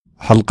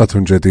حلقة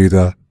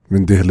جديدة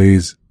من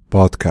دهليز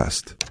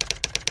بودكاست.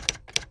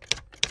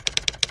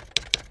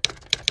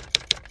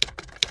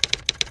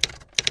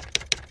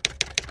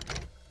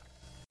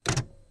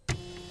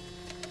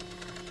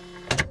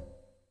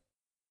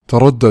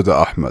 تردد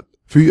أحمد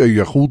في أن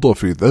يخوض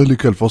في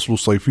ذلك الفصل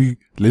الصيفي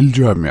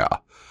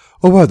للجامعة،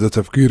 وبعد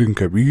تفكير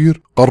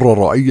كبير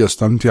قرر أن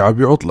يستمتع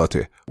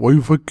بعطلته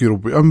ويفكر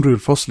بأمر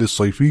الفصل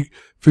الصيفي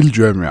في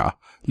الجامعة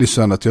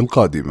للسنة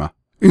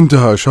القادمة.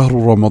 انتهى شهر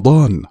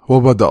رمضان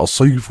وبدأ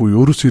الصيف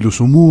يرسل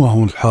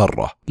سموه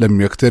الحارة.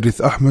 لم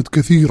يكترث أحمد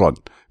كثيرا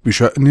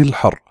بشأن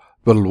الحر،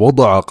 بل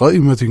وضع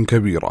قائمة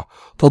كبيرة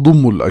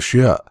تضم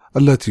الأشياء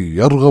التي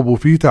يرغب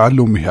في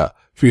تعلمها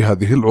في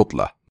هذه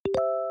العطلة: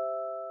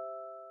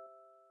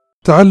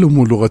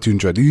 تعلم لغة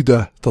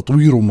جديدة،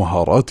 تطوير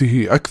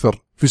مهاراته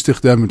أكثر في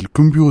استخدام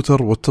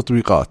الكمبيوتر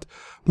والتطبيقات،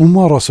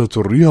 ممارسة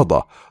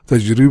الرياضة،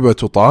 تجربة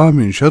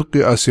طعام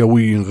شرق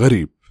آسيوي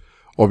غريب.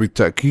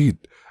 وبالتأكيد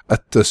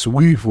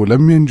التسويف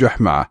لم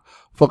ينجح معه،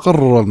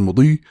 فقرر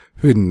المضي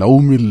في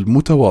النوم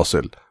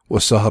المتواصل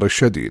والسهر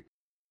الشديد.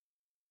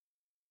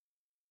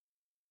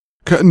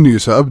 كأني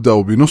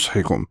سأبدأ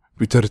بنصحكم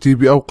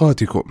بترتيب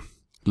أوقاتكم،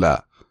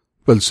 لا،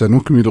 بل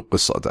سنكمل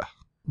قصته.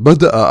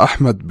 بدأ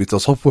أحمد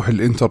بتصفح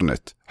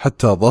الإنترنت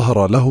حتى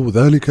ظهر له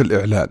ذلك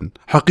الإعلان: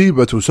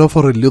 حقيبة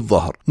سفر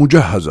للظهر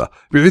مجهزة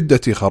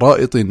بعدة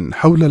خرائط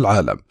حول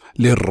العالم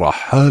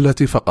للرحالة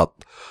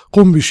فقط،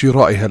 قم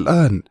بشرائها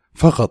الآن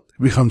فقط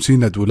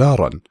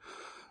ب$50.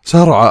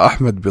 سارع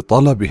أحمد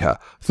بطلبها،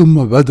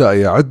 ثم بدأ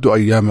يعد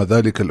أيام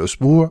ذلك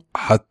الأسبوع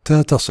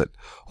حتى تصل،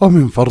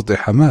 ومن فرط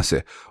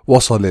حماسه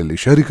وصل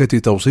لشركة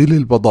توصيل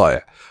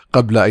البضائع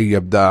قبل أن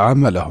يبدأ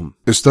عملهم.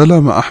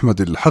 استلم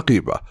أحمد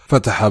الحقيبة،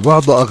 فتح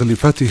بعض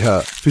أغلفتها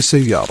في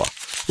السيارة،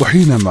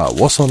 وحينما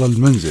وصل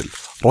المنزل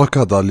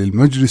ركض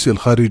للمجلس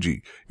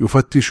الخارجي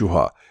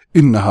يفتشها.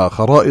 إنها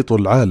خرائط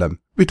العالم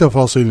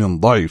بتفاصيل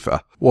ضعيفة،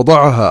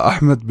 وضعها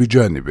أحمد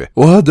بجانبه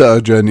وهدأ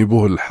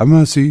جانبه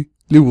الحماسي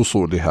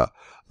لوصولها.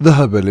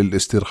 ذهب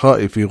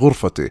للاسترخاء في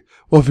غرفته،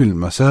 وفي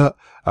المساء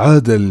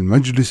عاد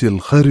للمجلس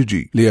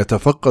الخارجي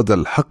ليتفقد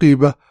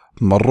الحقيبة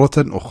مرة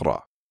أخرى.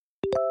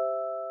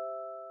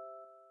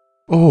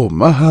 أوه،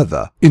 ما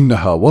هذا؟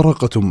 إنها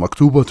ورقة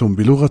مكتوبة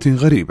بلغة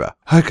غريبة،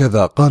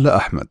 هكذا قال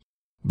أحمد.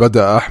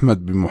 بدأ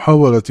أحمد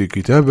بمحاولة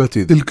كتابة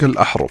تلك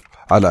الأحرف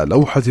على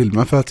لوحة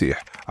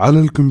المفاتيح على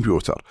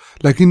الكمبيوتر،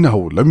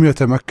 لكنه لم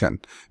يتمكن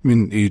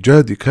من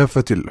إيجاد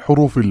كافة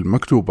الحروف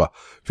المكتوبة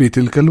في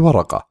تلك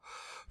الورقة.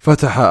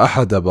 فتح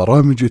أحد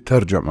برامج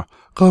الترجمة،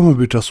 قام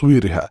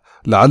بتصويرها،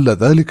 لعل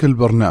ذلك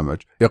البرنامج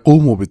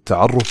يقوم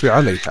بالتعرف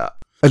عليها: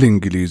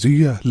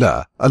 الإنجليزية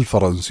لا،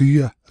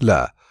 الفرنسية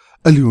لا،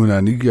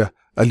 اليونانية،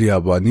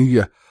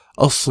 اليابانية،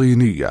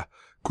 الصينية،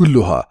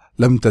 كلها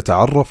لم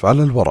تتعرف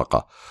على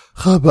الورقة.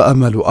 خاب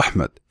أمل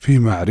أحمد في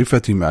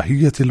معرفة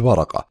ماهية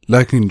الورقة،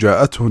 لكن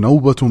جاءته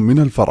نوبة من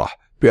الفرح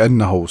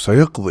بأنه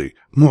سيقضي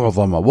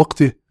معظم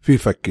وقته في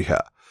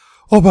فكها.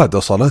 وبعد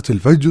صلاة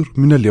الفجر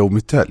من اليوم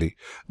التالي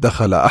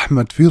دخل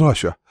أحمد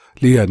فراشه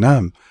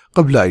لينام.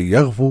 قبل أن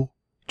يغفو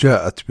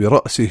جاءت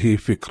برأسه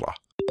فكرة: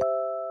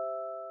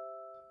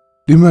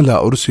 لما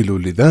لا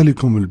أرسل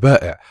لذلكم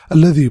البائع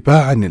الذي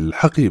باعني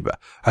الحقيبة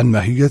عن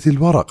ماهية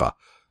الورقة؟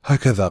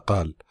 هكذا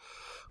قال.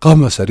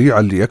 قام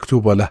سريعا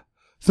ليكتب له،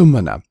 ثم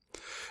نام.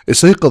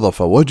 استيقظ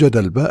فوجد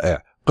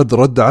البائع قد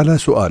رد على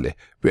سؤاله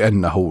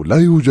بأنه لا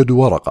يوجد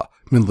ورقة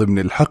من ضمن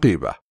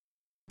الحقيبة.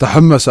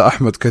 تحمس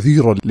أحمد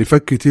كثيرا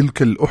لفك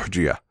تلك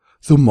الأحجية،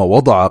 ثم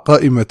وضع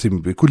قائمة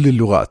بكل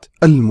اللغات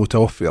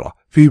المتوفرة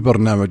في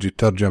برنامج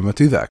الترجمة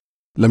ذاك.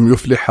 لم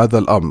يفلح هذا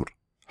الأمر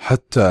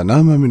حتى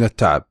نام من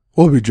التعب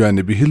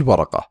وبجانبه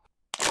الورقة.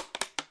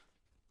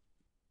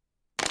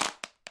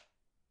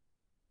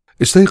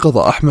 استيقظ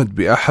أحمد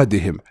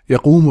بأحدهم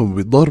يقوم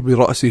بضرب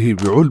رأسه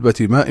بعلبة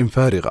ماء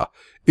فارغة.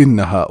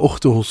 إنها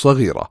أخته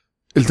الصغيرة.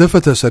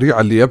 التفت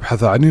سريعا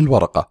ليبحث عن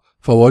الورقة،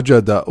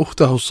 فوجد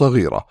أخته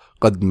الصغيرة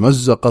قد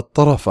مزقت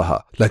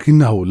طرفها،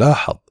 لكنه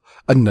لاحظ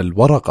أن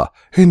الورقة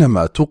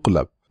حينما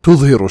تقلب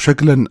تظهر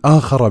شكلا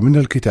آخر من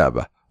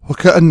الكتابة،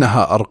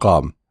 وكأنها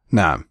أرقام.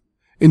 نعم،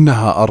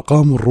 إنها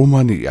أرقام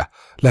رومانية،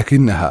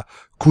 لكنها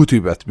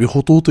كتبت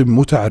بخطوط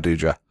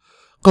متعرجة.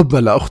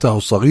 قبل أخته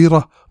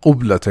الصغيرة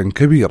قبلة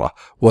كبيرة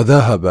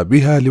وذهب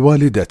بها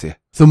لوالدته،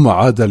 ثم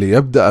عاد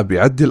ليبدأ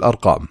بعد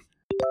الأرقام.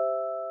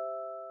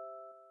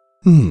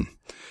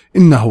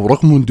 إنه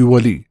رقم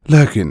دولي،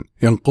 لكن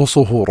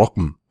ينقصه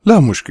رقم. لا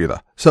مشكلة،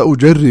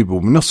 سأجرب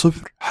من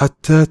 0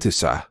 حتى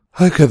 9.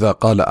 هكذا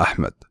قال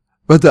أحمد.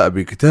 بدأ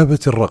بكتابة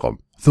الرقم،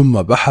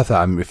 ثم بحث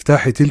عن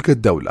مفتاح تلك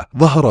الدولة.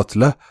 ظهرت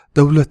له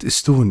دولة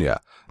إستونيا،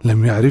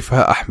 لم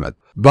يعرفها أحمد.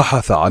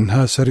 بحث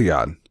عنها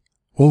سريعا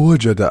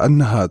ووجد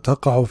أنها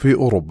تقع في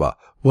أوروبا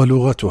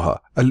ولغتها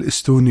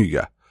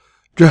الإستونية.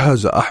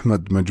 جهز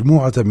أحمد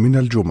مجموعة من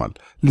الجمل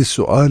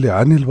للسؤال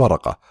عن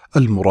الورقة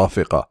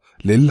المرافقة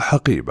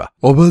للحقيبة،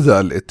 وبدأ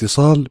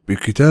الاتصال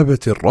بكتابة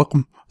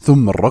الرقم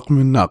ثم الرقم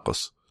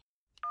الناقص،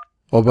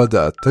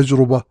 وبدأت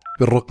التجربة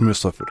بالرقم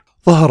 0.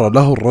 ظهر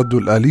له الرد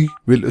الآلي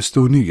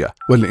بالإستونية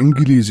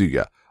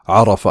والإنجليزية.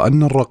 عرف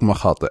أن الرقم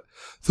خاطئ،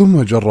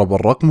 ثم جرب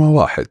الرقم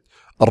 1،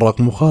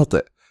 الرقم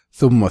خاطئ،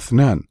 ثم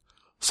 2،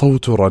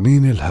 صوت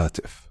رنين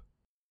الهاتف.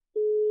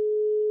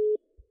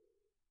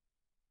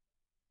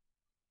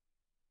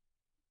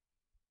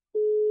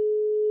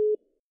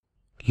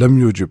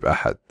 لم يجب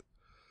أحد.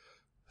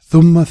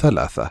 ثم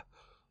 3،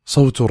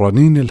 صوت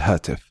رنين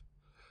الهاتف،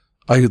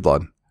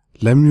 أيضا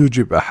لم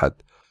يجب أحد.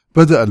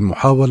 بدأ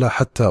المحاولة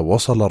حتى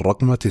وصل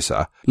الرقم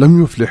 9،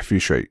 لم يفلح في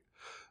شيء.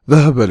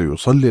 ذهب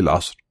ليصلي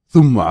العصر،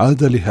 ثم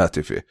عاد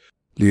لهاتفه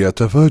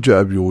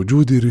ليتفاجأ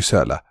بوجود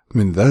رسالة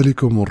من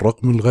ذلكم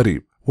الرقم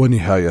الغريب،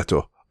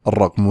 ونهايته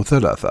الرقم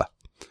 3.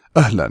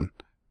 أهلا،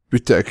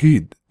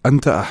 بالتأكيد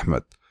أنت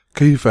أحمد،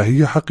 كيف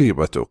هي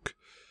حقيبتك؟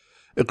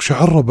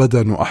 اقشعر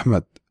بدن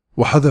أحمد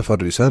وحذف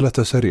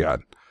الرسالة سريعا.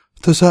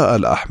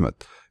 تساءل أحمد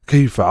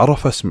كيف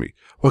عرف اسمي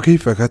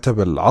وكيف كتب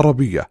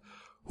العربية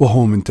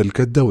وهو من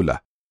تلك الدولة.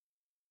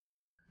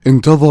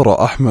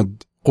 انتظر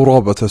أحمد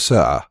قرابة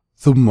ساعة،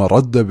 ثم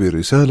رد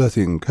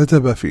برسالة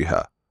كتب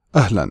فيها: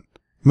 أهلا،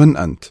 من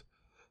أنت؟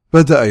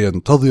 بدأ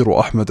ينتظر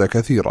أحمد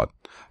كثيرا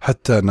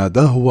حتى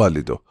ناداه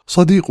والده: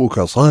 صديقك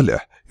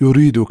صالح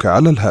يريدك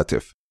على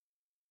الهاتف.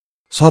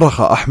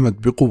 صرخ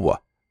أحمد بقوة: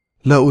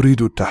 لا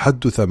أريد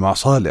التحدث مع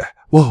صالح،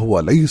 وهو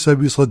ليس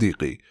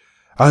بصديقي.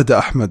 عاد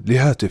أحمد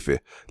لهاتفه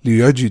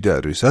ليجد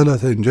رسالة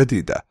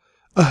جديدة: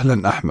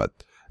 أهلا أحمد،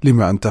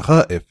 لما أنت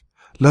خائف؟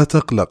 لا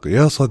تقلق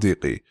يا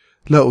صديقي،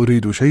 لا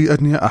أريد شيئا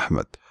يا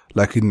أحمد،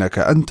 لكنك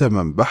أنت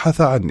من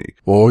بحث عني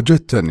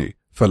ووجدتني،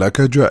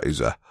 فلك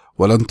جائزة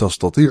ولن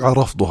تستطيع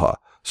رفضها،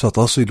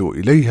 ستصل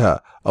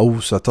إليها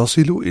أو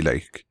ستصل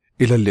إليك.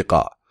 إلى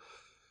اللقاء.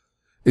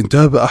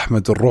 انتاب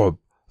أحمد الرعب،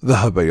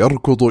 ذهب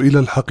يركض إلى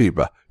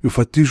الحقيبة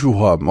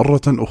يفتشها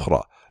مرة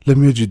أخرى،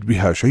 لم يجد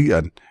بها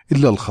شيئا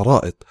إلا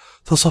الخرائط.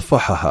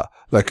 تصفحها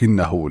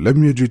لكنه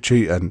لم يجد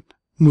شيئا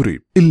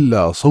مريب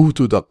إلا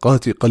صوت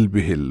دقات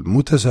قلبه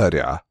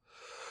المتسارعة.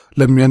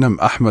 لم ينم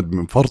أحمد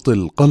من فرط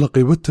القلق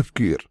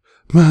والتفكير: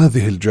 ما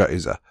هذه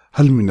الجائزة؟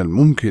 هل من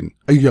الممكن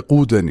أن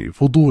يقودني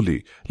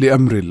فضولي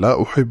لأمر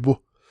لا أحبه؟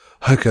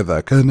 هكذا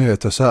كان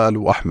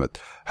يتساءل أحمد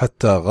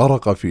حتى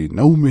غرق في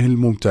نومه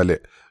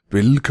الممتلئ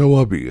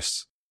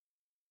بالكوابيس.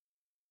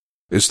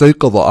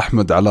 استيقظ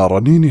أحمد على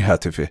رنين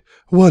هاتفه،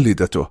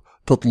 والدته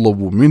تطلب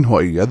منه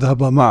أن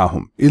يذهب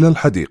معهم إلى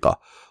الحديقة.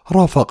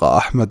 رافق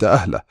أحمد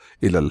أهله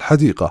إلى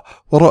الحديقة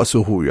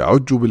ورأسه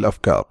يعج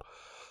بالأفكار.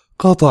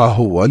 قاطعه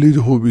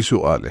والده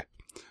بسؤاله: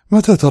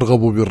 متى ترغب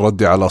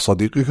بالرد على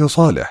صديقك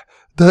صالح؟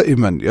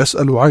 دائما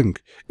يسأل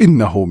عنك،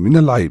 إنه من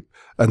العيب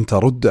أن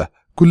ترده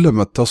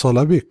كلما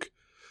اتصل بك.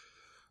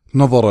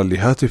 نظر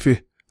لهاتفه،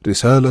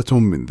 رسالة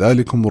من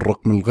ذلكم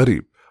الرقم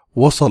الغريب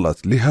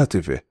وصلت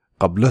لهاتفه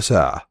قبل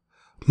ساعة: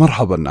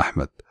 مرحبا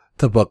أحمد،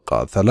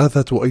 تبقى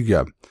 3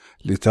 أيام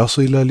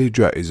لتصل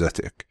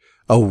لجائزتك،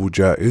 أو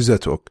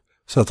جائزتك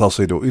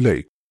ستصل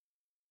إليك.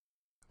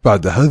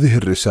 بعد هذه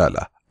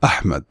الرسالة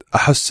أحمد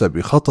أحس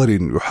بخطر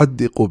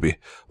يحدق به،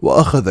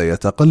 وأخذ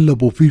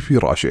يتقلب في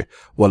فراشه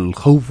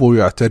والخوف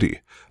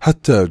يعتريه،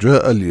 حتى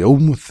جاء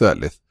اليوم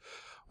الثالث.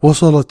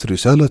 وصلت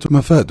رسالة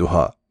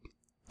مفادها: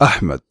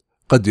 أحمد،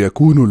 قد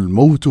يكون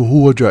الموت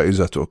هو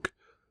جائزتك،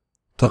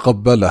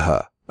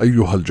 تقبلها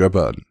أيها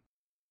الجبان.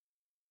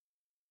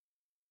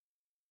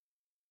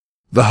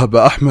 ذهب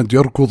أحمد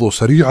يركض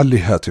سريعا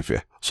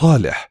لهاتفه: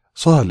 صالح،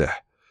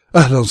 صالح،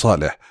 أهلا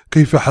صالح،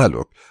 كيف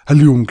حالك؟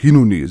 هل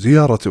يمكنني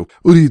زيارتك؟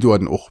 أريد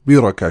أن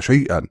أخبرك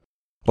شيئا.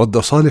 رد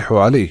صالح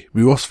عليه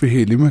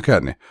بوصفه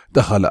لمكانه.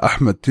 دخل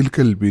أحمد تلك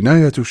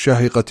البناية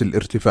الشاهقة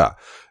الارتفاع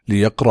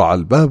ليقرع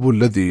الباب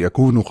الذي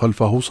يكون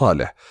خلفه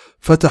صالح.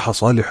 فتح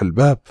صالح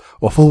الباب،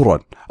 وفورا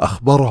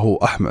أخبره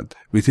أحمد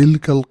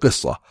بتلك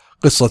القصة،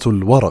 قصة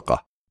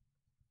الورقة.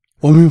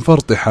 ومن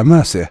فرط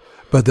حماسه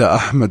بدأ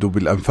أحمد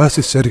بالأنفاس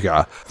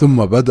السريعة،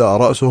 ثم بدأ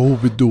رأسه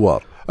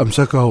بالدوار.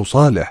 أمسكه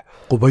صالح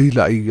قبيل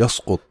أن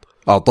يسقط،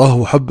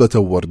 أعطاه حبة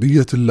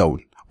وردية اللون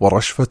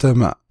ورشفة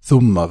ماء،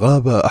 ثم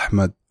غاب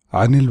أحمد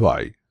عن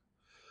الوعي.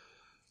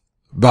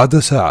 بعد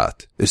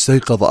ساعات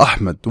استيقظ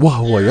أحمد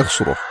وهو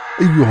يصرخ: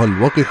 أيها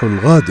الوقح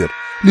الغادر،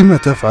 لم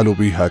تفعل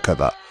بي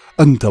هكذا؟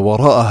 أنت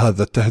وراء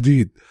هذا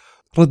التهديد.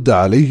 رد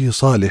عليه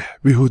صالح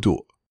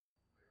بهدوء: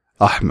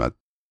 أحمد،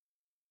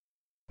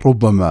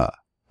 ربما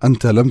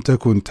أنت لم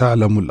تكن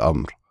تعلم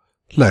الأمر،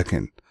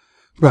 لكن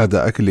بعد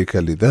أكلك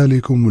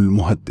لذلكم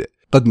المهدئ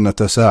قد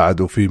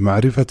نتساعد في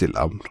معرفة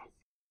الأمر.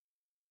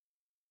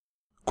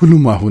 كل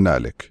ما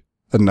هنالك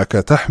أنك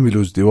تحمل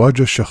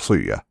ازدواج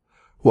الشخصية،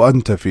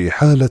 وأنت في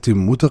حالة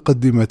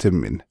متقدمة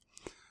منه.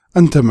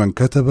 أنت من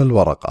كتب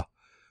الورقة،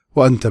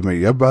 وأنت من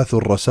يبعث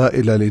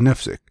الرسائل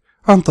لنفسك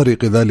عن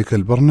طريق ذلك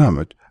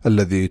البرنامج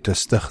الذي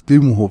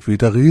تستخدمه في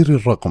تغيير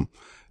الرقم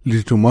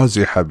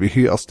لتمازح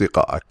به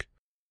أصدقائك.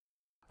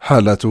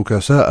 حالتك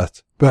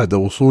ساءت بعد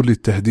وصول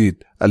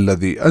التهديد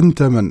الذي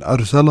أنت من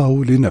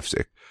أرسله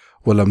لنفسك،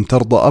 ولم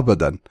ترضى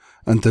أبدا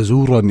أن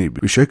تزورني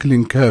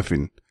بشكل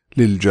كاف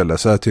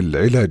للجلسات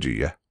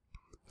العلاجية.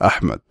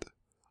 أحمد،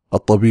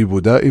 الطبيب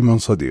دائما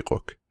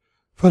صديقك،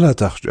 فلا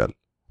تخجل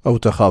أو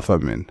تخاف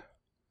منه.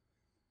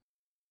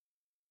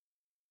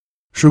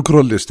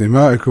 شكرا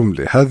لاستماعكم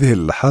لهذه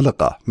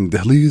الحلقة من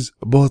دهليز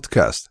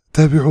بودكاست.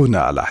 تابعونا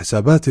على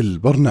حسابات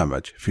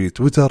البرنامج في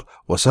تويتر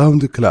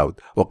وساوند كلاود،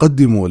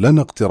 وقدموا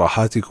لنا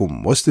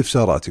اقتراحاتكم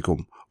واستفساراتكم،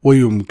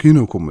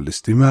 ويمكنكم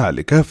الاستماع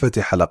لكافة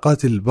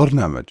حلقات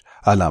البرنامج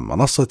على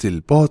منصة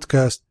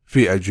البودكاست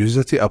في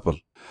أجهزة أبل.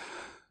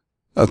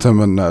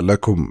 أتمنى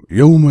لكم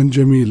يوما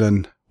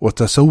جميلا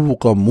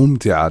وتسوقا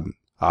ممتعا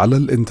على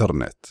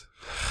الإنترنت.